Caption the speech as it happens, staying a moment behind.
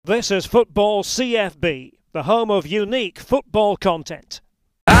This is Football CFB, the home of unique football content.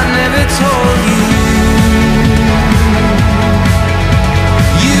 I never told you,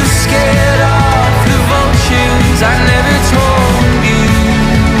 you scared off the vultures. I never told you,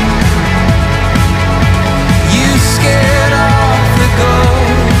 you scared off the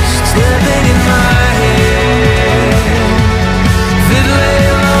ghosts living in my head that lay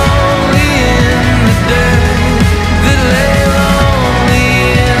lonely in the dirt, that lay lonely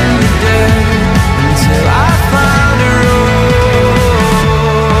in the dirt until I found a rose.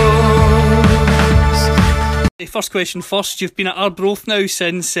 First question first, you've been at Arbroath now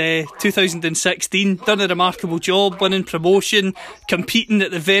since 2016, done a remarkable job, winning promotion, competing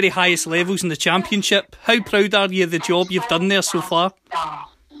at the very highest levels in the Championship. How proud are you of the job you've done there so far?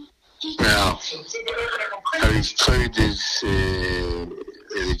 Well, I'm as proud as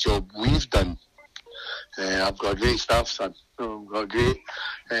the job we've done. I've got a great staff, son. I've got great.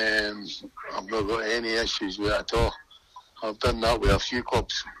 I've not got any issues with it at all. I've done that with a few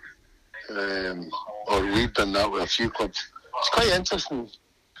clubs. Or we've done that with a few clubs. It's quite interesting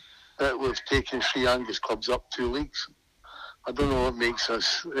that we've taken 3 Angus clubs up 2 leagues. I don't know what makes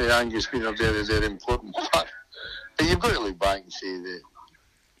us Angus being a very, very important part. But you've got to look back and say that,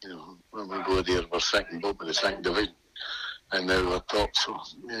 you know, when we go there, we're second up in the second division, and now we're top. So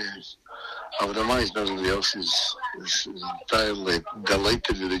I would imagine everybody else is entirely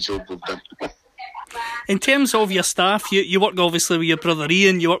delighted with the job we've done. In terms of your staff, you work obviously with your brother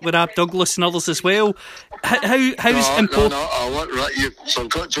Ian, you work with Ab Douglas and others as well. How's important? No, I work right. So I've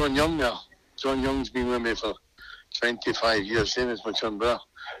got John Young now. John Young's been with me for 25 years, same as my son brother.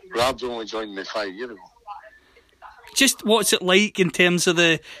 Rab's only joined me 5 years ago. Just what's it like in terms of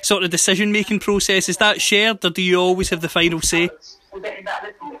the sort of decision-making process? Is that shared, or do you always have the final say?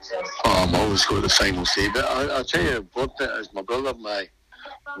 I'm always got the final say, but I'll tell you what it is. My brother and I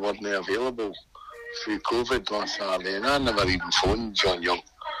weren't available through COVID last Saturday, and I never even phoned John Young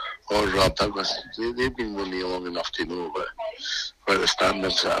or Rob Douglas. They've been with me long enough to know what the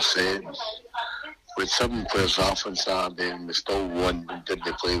standards are set. With 7 players off on Saturday, and we still won and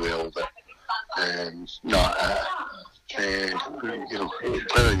didn't play well, but you know,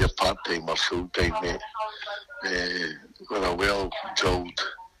 whether you're part-time or full-time, mate, we're a well-drilled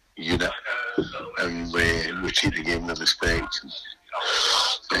unit, and we treat the game with respect.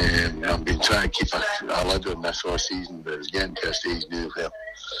 I've been trying to keep a lid on this all season, but it's getting to a stage now where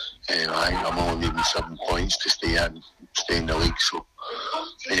I think I'm only needing 7 points to stay in the league, so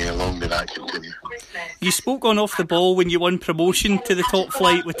long may that continue. You spoke on Off the Ball when you won promotion to the top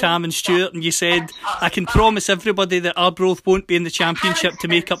flight with Tam and Stuart, and you said, I can promise everybody that Arbroath won't be in the Championship to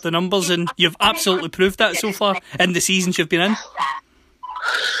make up the numbers, and you've absolutely proved that so far in the seasons you've been in.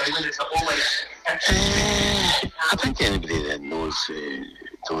 I think anybody that knows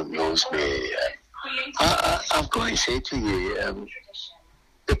me, I've got to say to you,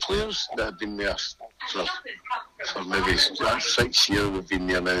 the players that have been there for maybe 6 years, we've been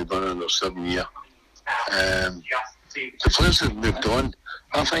there now, going on our 7th year. The players that have moved on,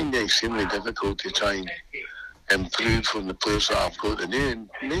 I find it extremely difficult to try and improve from the players that I've got to do, and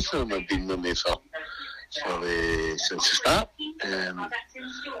most of them have been with me since the start.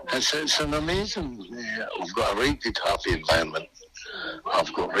 It's an amazing. We've got a right good happy environment.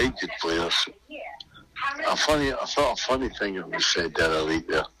 I've got right good players. I thought a funny thing that was said the other week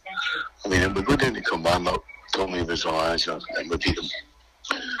there. I mean, if we go down to Kilmarnock, Tommy was our manager, and we beat them.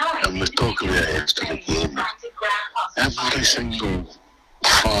 And we're talking about the rest of the game. Every single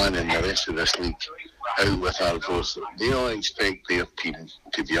fan in the rest of this league out with Arbroath, they all expect their team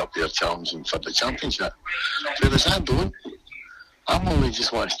to be up there challenging for the Championship. Whereas I don't. I'm only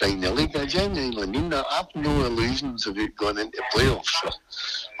just want to stay in the league. I genuinely mean that. I have no illusions about going into playoffs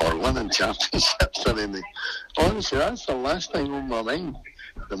or winning championships or anything. Honestly, that's the last thing on my mind.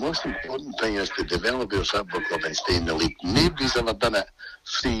 The most important thing is to develop your football club and stay in the league. Nobody's ever done it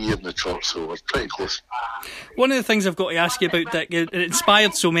 3 years in the trot, so we're pretty close. One of the things I've got to ask you about, Dick, it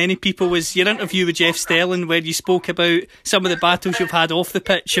inspired so many people, was your interview with Jeff Stelling, where you spoke about some of the battles you've had off the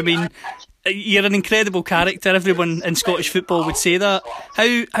pitch. I mean, you're an incredible character. Everyone in Scottish football would say that.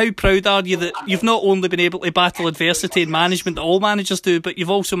 How proud are you that you've not only been able to battle adversity in management that all managers do, but you've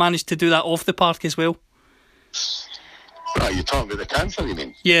also managed to do that off the park as well? Right, you're talking about the cancer, you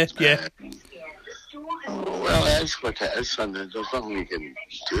mean? Yeah. Well, it is what it is, and there's nothing you can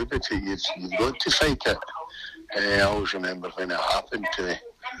do about it. You've got to fight it. I always remember when it happened to me.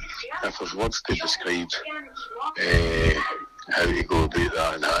 If there's words to describe how to go about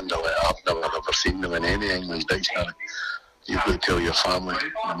that and handle it, I've never ever seen them in any English dictionary. You've got to tell your family.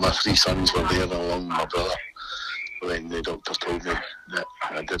 My 3 sons were there along with my brother. when the doctor told me that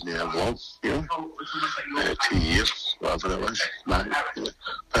I didn't have long, 2 years, whatever it was. But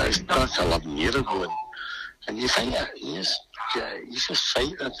that's 11 years ago, and you fight it. You just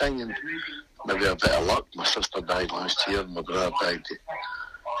fight the thing, and maybe a bit of luck. My sister died last year, my brother died,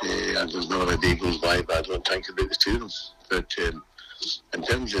 and there's not a day goes by but I don't think about the two of them. But in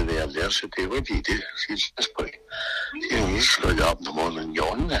terms of the adversity, what do? You just got, you just got to get up in the morning and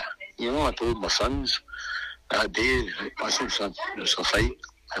get on there. I told my sons that day, listen, son, it's a fight,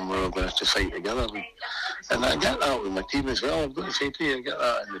 and we're all going to have to fight together. And I get that with my team as well. I've got to say to you, I get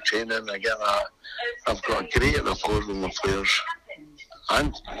that in the training, I get that. I've got a great rapport with my players.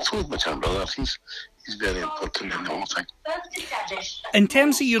 And so is my twin brother. He's very important in the whole thing. In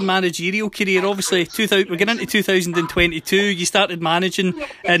terms of your managerial career, obviously we're getting into 2022. You started managing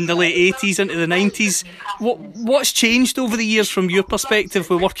in the late 80s into the 90s. What's changed over the years from your perspective?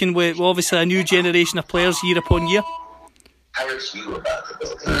 We're working with obviously a new generation of players year upon year.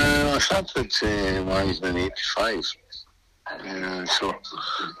 I started Wiseman in 85. So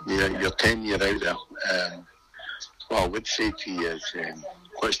you're 10 years out there. What I would say to you is,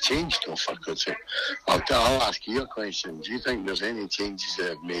 what's changed, if I could say? I'll ask you a question. Do you think there's any changes that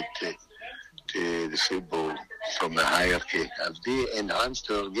have made to the football from the hierarchy? Have they enhanced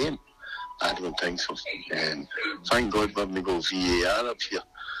our game? I don't think so. Thank God when we go VAR up here.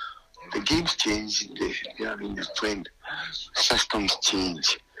 The game's changed. They're playing, systems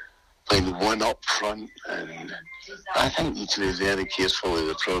change. Playing one up front, and I think you need to be very careful of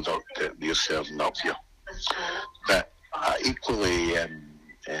the product that we're serving up here. But I equally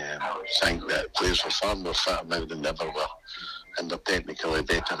think that players are far more fit now than they ever were, and they're technically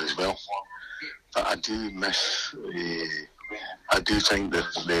better as well. But I do think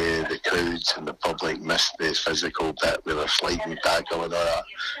that the crowds and the public miss the physical bit where the sliding tackle and all that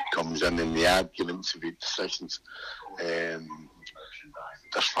comes in, and the arguments about decisions.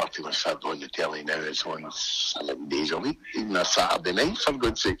 There's 41 football on the telly now. It's on 7 days a week, even a Saturday night, for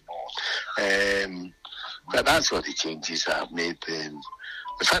God's sake. But that's what the changes that I've made.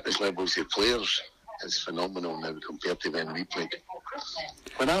 The fitness levels of players is phenomenal now compared to when we played.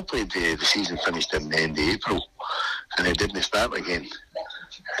 When I played, the season finished in the end of April, and it didn't start again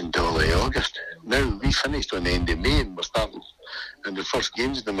until August. Now we finished on the end of May, and we're starting, and the first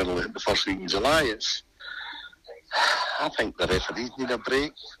game's in the middle of the first week in July. I think the referees need a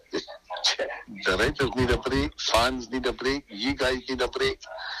break. The writers need a break. Fans need a break. You guys need a break.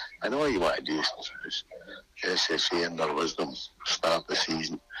 And all you want to do is SFA in their wisdom start the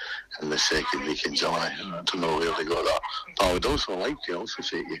season in the second week in July. I don't know where they got that. But I would also like to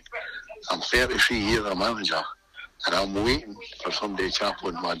say to you, I'm 33 years a manager, and I'm waiting for somebody to tap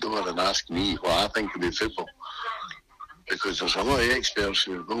on my door and ask me what I think about football. Because there's a lot of experts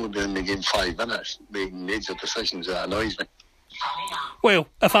who are going down the game 5 minutes making major decisions that annoys me. Well,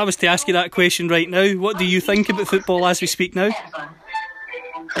 if I was to ask you that question right now, what do you think about football as we speak now?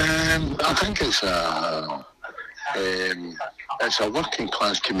 I think it's a working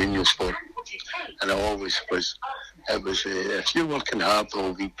class communal sport, and it always was. It was if you're working hard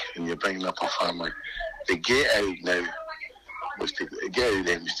all week and you're bringing up a family, the get out now was to get out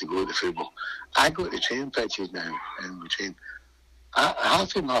then was to go to football. I go to training pitches now, and we train.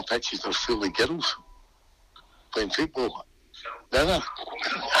 Half of my pitches are full of girls playing football. The other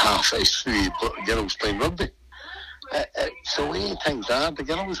half is full of girls playing rugby. So the way things are, the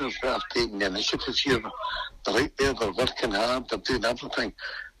girls have taken the initiative here. They're out there, they're working hard, they're doing everything.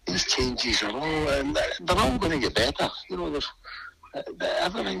 These changes are all, and they're all going to get better.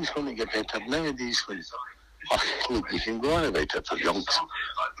 Everything's going to get better nowadays. Look, you can go on about it for youngs.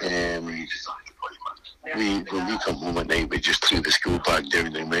 When we come home at night, we just threw the school bag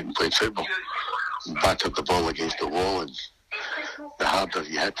down and went and played football and battered the ball against the wall. And the harder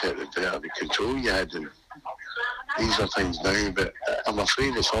you hit it, the better the control you had. And these are things now, but I'm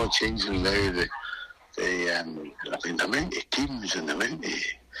afraid it's all changing now. The amount of teams and the amount of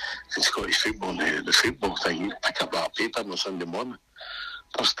in Scottish football now, the football thing, you pick up that paper on a Sunday morning,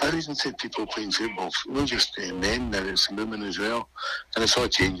 there's thousands of people playing football, not just men now, it's women as well, and it's all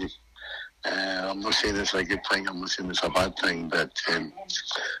changing. I'm not saying it's a good thing, I'm not saying it's a bad thing, but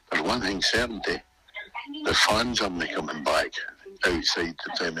there's one thing certainty, the fans aren't coming back outside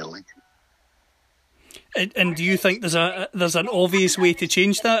the Premier League. And do you think there's an obvious way to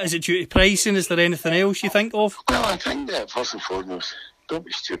change that? Is it due to pricing? Is there anything else you think of? Well, I think that first and foremost, don't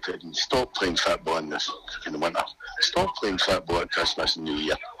be stupid and stop playing football in the winter. Stop playing football at Christmas and New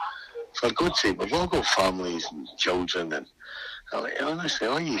Year. For God's sake, we've all got families and children, and honestly,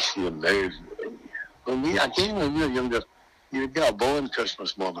 all you see them now. When we were younger, you would get a ball on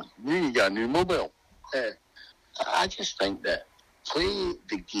Christmas morning. Now you get a new mobile. I just think that play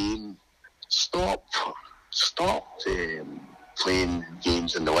the game. Stop playing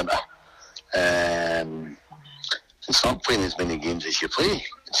games in the winter. And stop playing as many games as you play.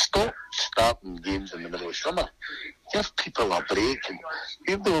 Stop starting games in the middle of summer. Give people a break. And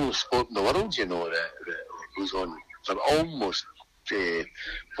we're the only sport in the world, you know, that goes on for almost...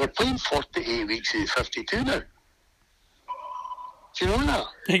 we're playing 48 weeks of 52 now. Do you know that?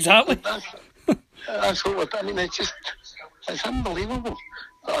 Exactly. That's what we're... I mean, it's unbelievable.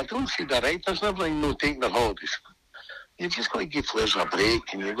 But I don't see the right. There's never no taking their holidays. You've just got to give players a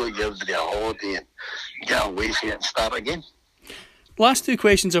break, and you've got to give everybody a holiday and get away from it and start again. Last two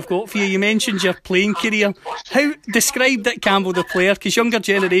questions I've got for you. You mentioned your playing career. How describe Dick Campbell the player? Because younger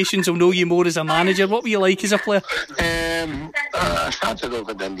generations will know you more as a manager. What were you like as a player? I started off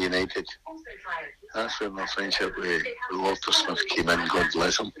at Dundee United. That's where my friendship with Walter Smith came in, God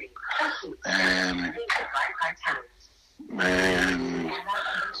bless him.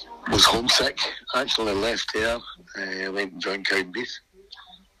 Was homesick. Actually left there. I went and joined Cowdenbeath.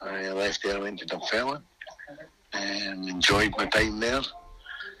 I left there, went to Dunfermline. And enjoyed my time there.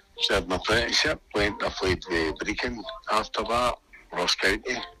 Served my apprenticeship. I played with Brecon after that. Ross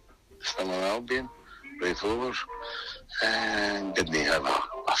County, Stirling Albion, Raith Rovers. And didn't have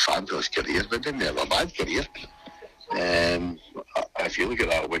a fabulous career, but didn't have a bad career. If you look at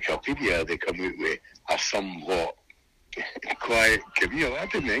that Wikipedia, they come out with a somewhat quiet career. I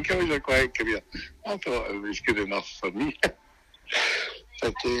didn't think it was a quiet career. I thought it was good enough for me.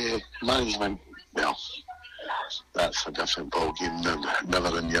 But management, well, that's a different ballgame.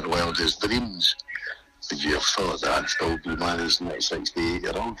 Never in your wildest dreams would you have thought that I'd still be managing at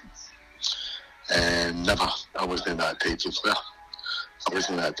 68-year-old. And never. I wasn't that type of player. I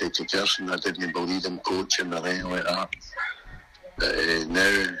wasn't that type of person. I didn't believe in coaching or anything like that. But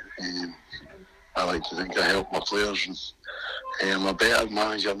now, I like to think I help my players, and I'm a better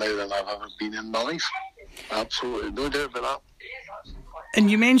manager now than I've ever been in my life. Absolutely, no doubt about that.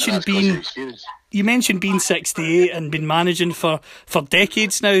 And you mentioned being 68 and been managing for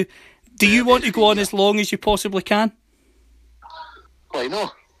decades now. Do you want to go on as long as you possibly can? Why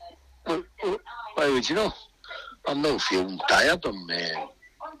no? Why would you know? I'm not feeling tired.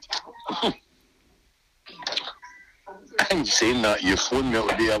 I'm saying that you phoned me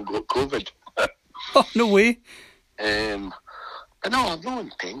the day I've got COVID. Oh, no way. But no, I have no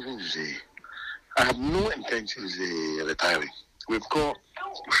intentions. I have no intentions of retiring. We've got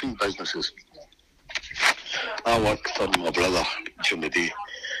 3 businesses. I work for my brother during the day.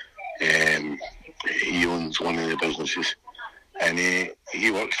 He owns one of the businesses, and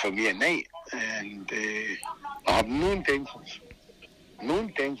he works for me at night. And I have no intentions. No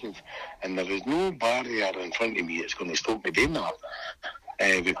intentions. And there is no barrier in front of me that's going to stop me doing that.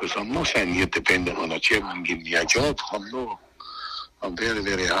 Because I'm not sitting here dependent on a chairman giving me a job. I'm very,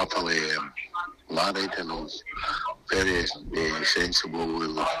 very happily married, and I'm very sensible with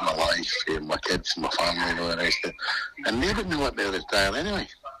my life, my kids, my family and all the rest of it. And they wouldn't want me to retire anyway.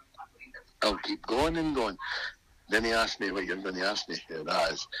 I'll keep going and going. Then he asked me what you're going to ask me.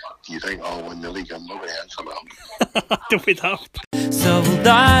 That is, do you think I'll win the league? I'm not going to answer that. Don't be daft. So we'll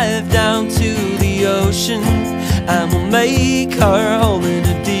dive down to the ocean, and we'll make our home in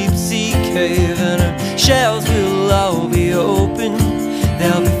a deep sea cave, and our shells will all be open.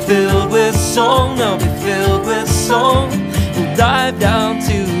 They'll be filled with song, they'll be filled with song. We'll dive down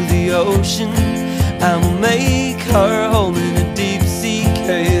to the ocean, and we'll make our home in